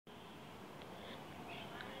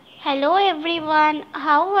Hello everyone,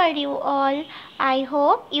 how are you all? I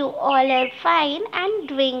hope you all are fine and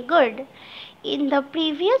doing good. In the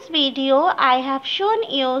previous video, I have shown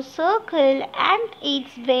you circle and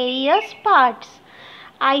its various parts.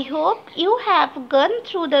 I hope you have gone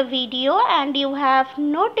through the video and you have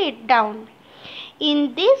noted down.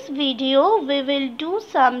 In this video, we will do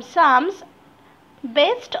some sums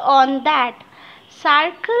based on that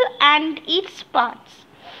circle and its parts.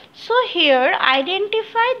 So here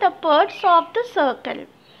identify the parts of the circle.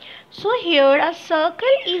 So here a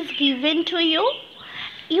circle is given to you.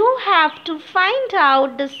 You have to find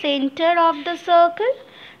out the center of the circle,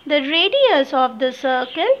 the radius of the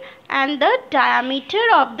circle and the diameter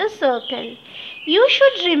of the circle. You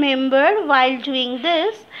should remember while doing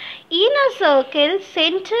this, in a circle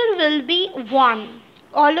center will be 1.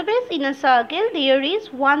 Always in a circle there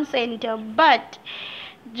is one center, but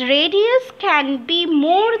radius can be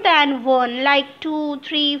more than 1, like 2,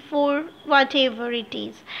 3, 4, whatever it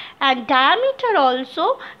is, and diameter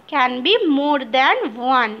also can be more than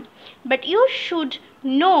 1, but you should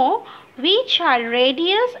know which are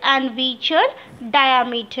radius and which are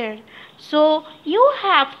diameter. So you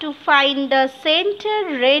have to find the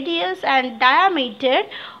center, radius and diameter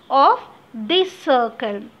of this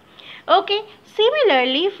circle. Okay,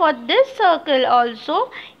 similarly for this circle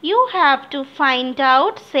also you have to find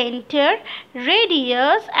out center,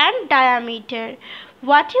 radius and diameter.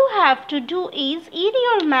 What you have to do is, in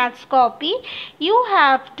your maths copy you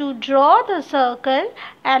have to draw the circle,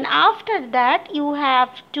 and after that you have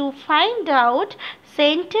to find out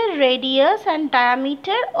center, radius and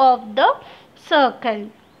diameter of the circle.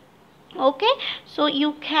 Okay, so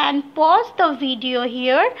you can pause the video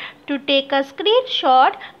here to take a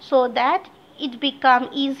screenshot so that it become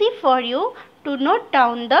easy for you to note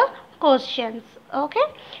down the questions. Okay,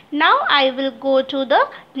 now I will go to the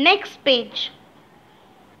next page.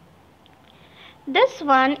 This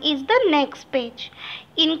one is the next page.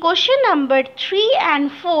 In question number 3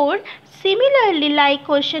 and 4, similarly like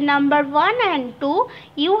question number 1 and 2,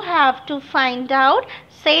 you have to find out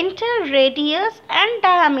center, radius and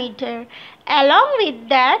diameter. Along with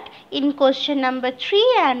that, in question number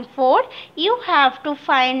 3 and 4, you have to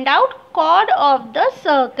find out chord of the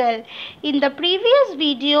circle. In the previous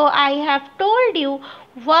video, I have told you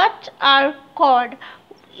what are chord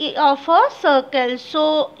of a circle,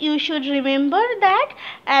 so you should remember that,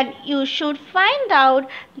 and you should find out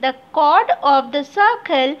the chord of the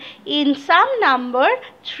circle in sum number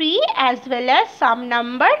 3 as well as sum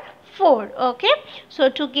number 4. Okay, so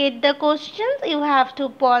to get the questions you have to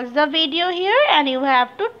pause the video here and you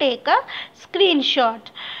have to take a screenshot.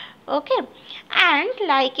 Okay, and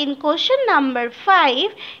like in question number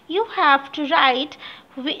 5, you have to write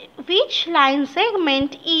which line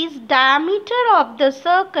segment is diameter of the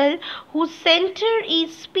circle whose center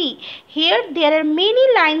is P. Here there are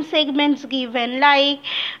many line segments given, like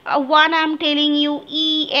one I am telling you,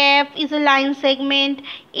 EF is a line segment,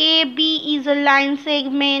 AB is a line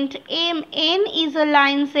segment, MN is a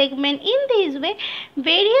line segment. In this way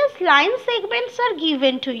various line segments are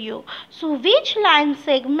given to you. So which line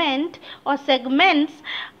segment or segments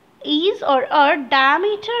is or a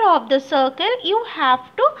diameter of the circle you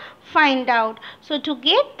have to find out. So to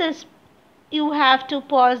get this you have to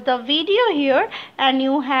pause the video here and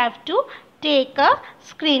you have to take a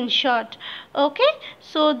screenshot. Okay,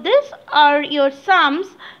 so these are your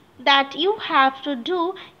sums that you have to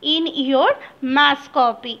do in your maths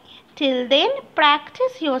copy. Till then,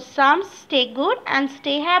 practice your sums. Stay good and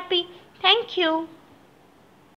stay happy. Thank you.